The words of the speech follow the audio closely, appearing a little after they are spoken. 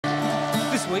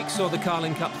week saw the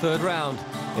Carling Cup third round.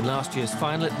 In last year's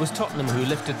final, it was Tottenham who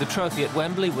lifted the trophy at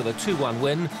Wembley with a 2-1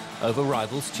 win over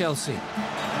rivals Chelsea.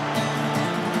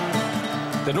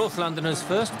 The North Londoners'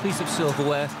 first piece of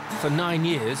silverware for 9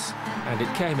 years, and it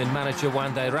came in manager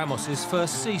Juande Ramos's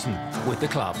first season with the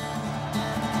club.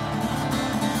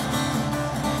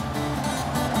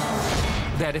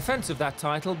 Their defence of that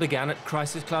title began at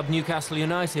crisis club Newcastle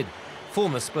United.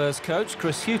 Former Spurs coach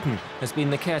Chris Hughton has been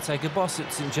the caretaker boss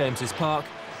at St James's Park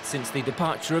since the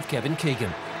departure of Kevin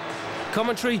Keegan.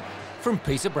 Commentary from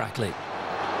Peter Brackley.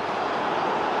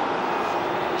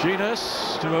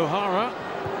 Genus to O'Hara.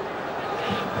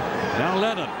 Now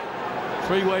Lennon.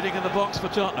 3 waiting in the box for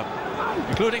Tottenham,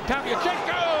 including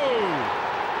Pavlyuchenko!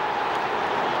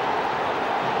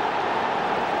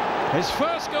 His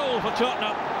first goal for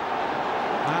Tottenham.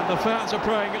 And the fans are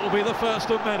praying it will be the first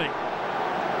of many.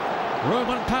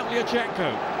 Roman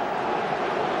Pavlyuchenko.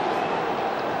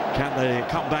 Can they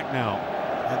come back now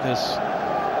in this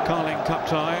Carling Cup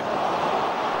tie?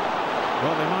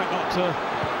 Well, they might not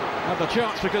have the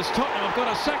chance, because Tottenham have got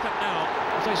a second now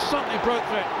as they suddenly broke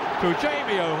through to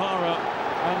Jamie O'Hara,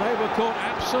 and they were caught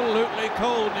absolutely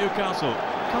cold, Newcastle.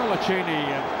 Carlacini,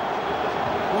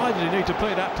 why did he need to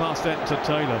play that pass then to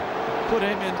Taylor? Put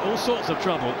him in all sorts of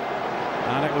trouble,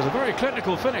 and it was a very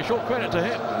clinical finish. All credit to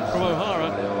him from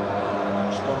O'Hara.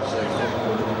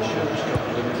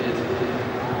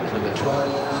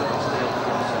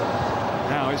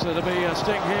 Now is there to be a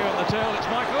sting here in the tail? It's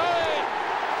Michael Owen,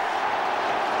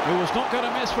 who was not going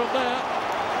to miss from there.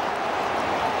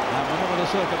 And whatever the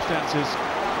circumstances,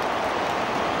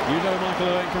 you know Michael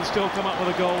Owen can still come up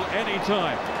with a goal any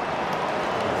time.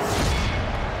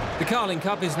 The Carling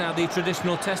Cup is now the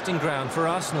traditional testing ground for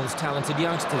Arsenal's talented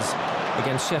youngsters.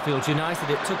 Against Sheffield United,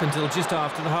 it took until just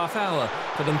after the half-hour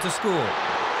for them to score.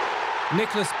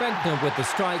 Nicholas Bentner with the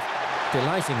strike,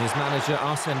 delighting his manager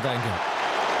Arsene Wenger.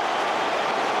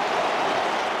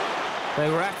 They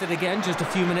were at it again just a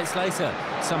few minutes later.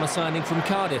 Summer signing from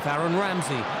Cardiff, Aaron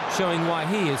Ramsey, showing why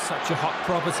he is such a hot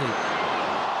property.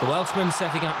 The Welshman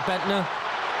setting up Bentner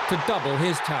to double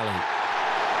his tally.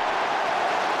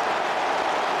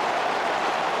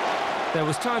 There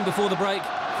was time before the break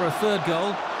for a third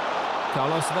goal.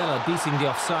 Carlos Vela beating the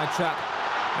offside trap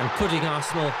and putting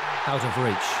Arsenal out of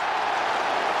reach.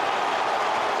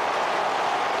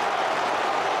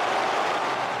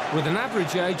 With an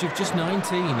average age of just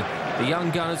 19, the young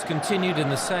Gunners continued in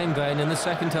the same vein in the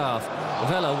second half.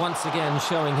 Vela once again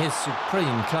showing his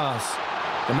supreme class.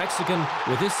 The Mexican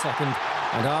with his second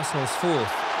and Arsenal's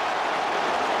fourth.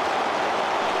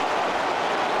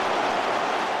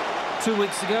 2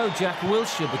 weeks ago, Jack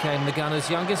Wilshere became the Gunners'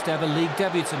 youngest ever league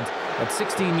debutant at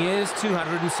 16 years,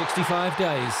 265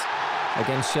 days.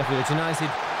 Against Sheffield United,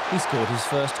 he scored his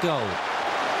first goal.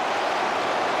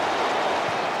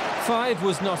 5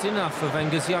 was not enough for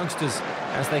Wenger's youngsters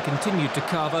as they continued to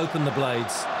carve open the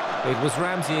blades. It was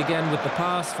Ramsey again with the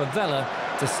pass for Vela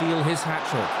to seal his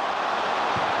hat-trick.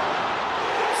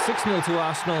 6-0 to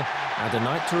Arsenal, and a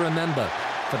night to remember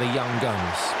for the young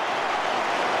Guns.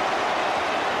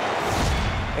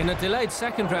 In a delayed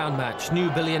second-round match, new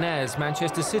billionaires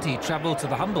Manchester City travelled to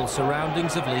the humble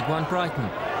surroundings of League One Brighton.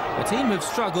 A team have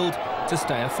struggled to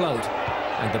stay afloat,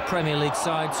 and the Premier League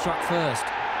side struck first.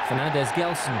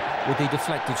 Fernandez-Gelson with the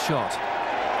deflected shot.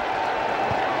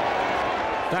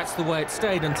 That's the way it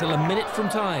stayed until a minute from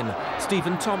time.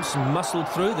 Stephen Thompson muscled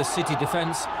through the City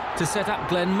defence to set up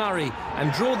Glenn Murray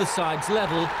and draw the sides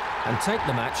level and take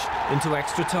the match into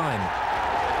extra time.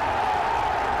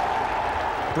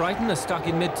 Brighton are stuck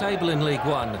in mid-table in League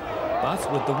One,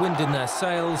 but with the wind in their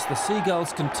sails, the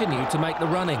Seagulls continue to make the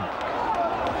running.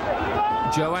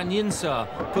 Joanne Yinsar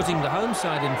putting the home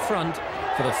side in front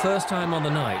for the first time on the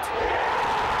night.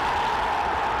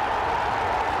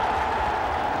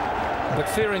 But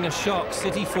fearing a shock,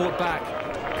 City fought back.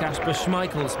 Kasper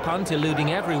Schmeichel's punt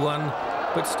eluding everyone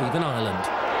but Stephen Ireland.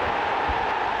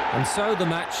 And so the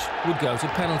match would go to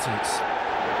penalties.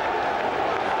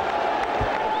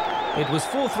 It was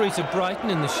 4-3 to Brighton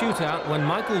in the shootout when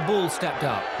Michael Ball stepped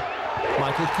up.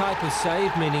 Michael Kuiper's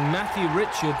save, meaning Matthew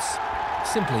Richards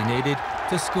simply needed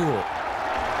to score.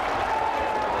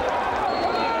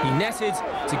 He netted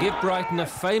to give Brighton a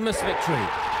famous victory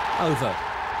over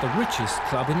the richest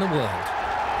club in the world.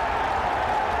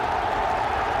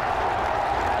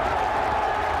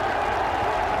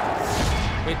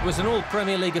 It was an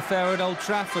all-Premier League affair at Old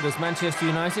Trafford as Manchester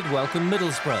United welcomed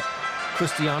Middlesbrough.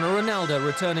 Cristiano Ronaldo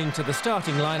returning to the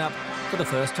starting lineup for the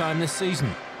first time this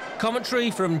season. Commentary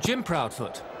from Jim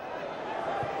Proudfoot.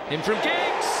 In from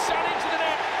Giggs and into the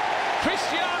net.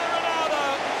 Cristiano Ronaldo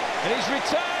in his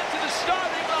return to the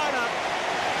starting lineup.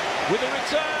 with a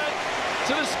return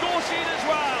to the score sheet as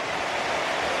well.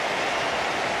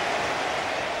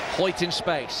 Hoyt in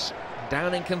space.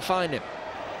 Downing can find him.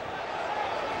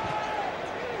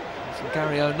 From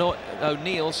Gary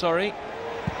O'Neill, sorry.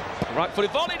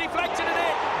 Right-footed volley, deflected and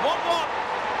in. 1-1.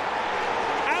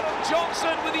 Adam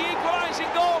Johnson with the equalising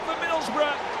goal for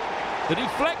Middlesbrough. The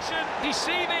deflection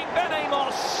deceiving Ben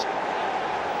Amos.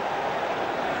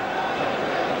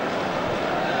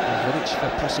 Vidic for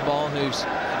Presseball, who's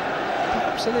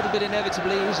perhaps a little bit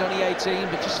inevitably, he's only 18,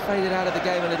 but just faded out of the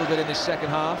game a little bit in this second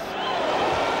half.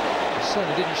 He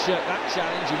certainly didn't shirk that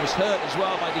challenge. He was hurt as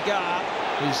well by Degar,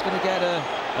 who's going to get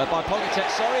by Pogatek,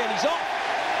 sorry, and he's off.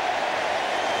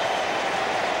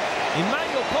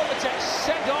 Emmanuel Pogatek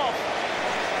sent off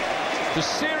for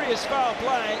serious foul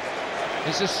play.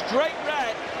 It's a straight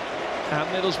red, and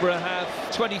Middlesbrough have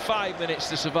 25 minutes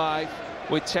to survive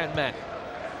with 10 men.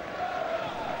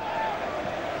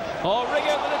 Oh,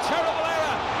 Rigger with a terrible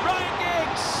error. Ryan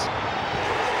Giggs.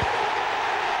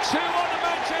 2-1 to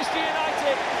Manchester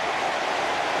United.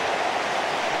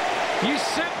 You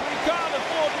simply can't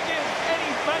afford to give any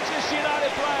Manchester United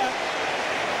player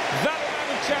that amount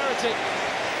of charity.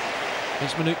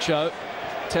 Here's Manuccio.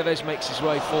 Tevez makes his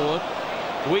way forward.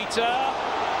 Wheater.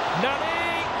 Nani.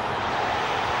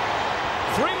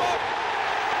 3-1.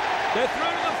 They're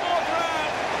through to the fourth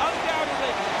round,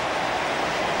 undoubtedly.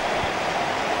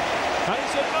 And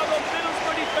it's another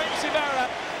Middlesbrough defensive error.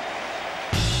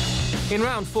 In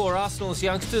round 4, Arsenal's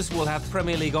youngsters will have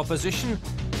Premier League opposition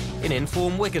in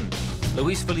inform Wigan.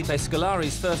 Luis Felipe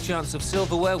Scolari's first chance of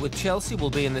silverware with Chelsea will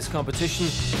be in this competition.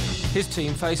 His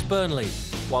team face Burnley,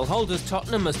 while holders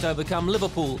Tottenham must overcome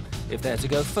Liverpool if they're to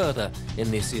go further in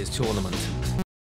this year's tournament.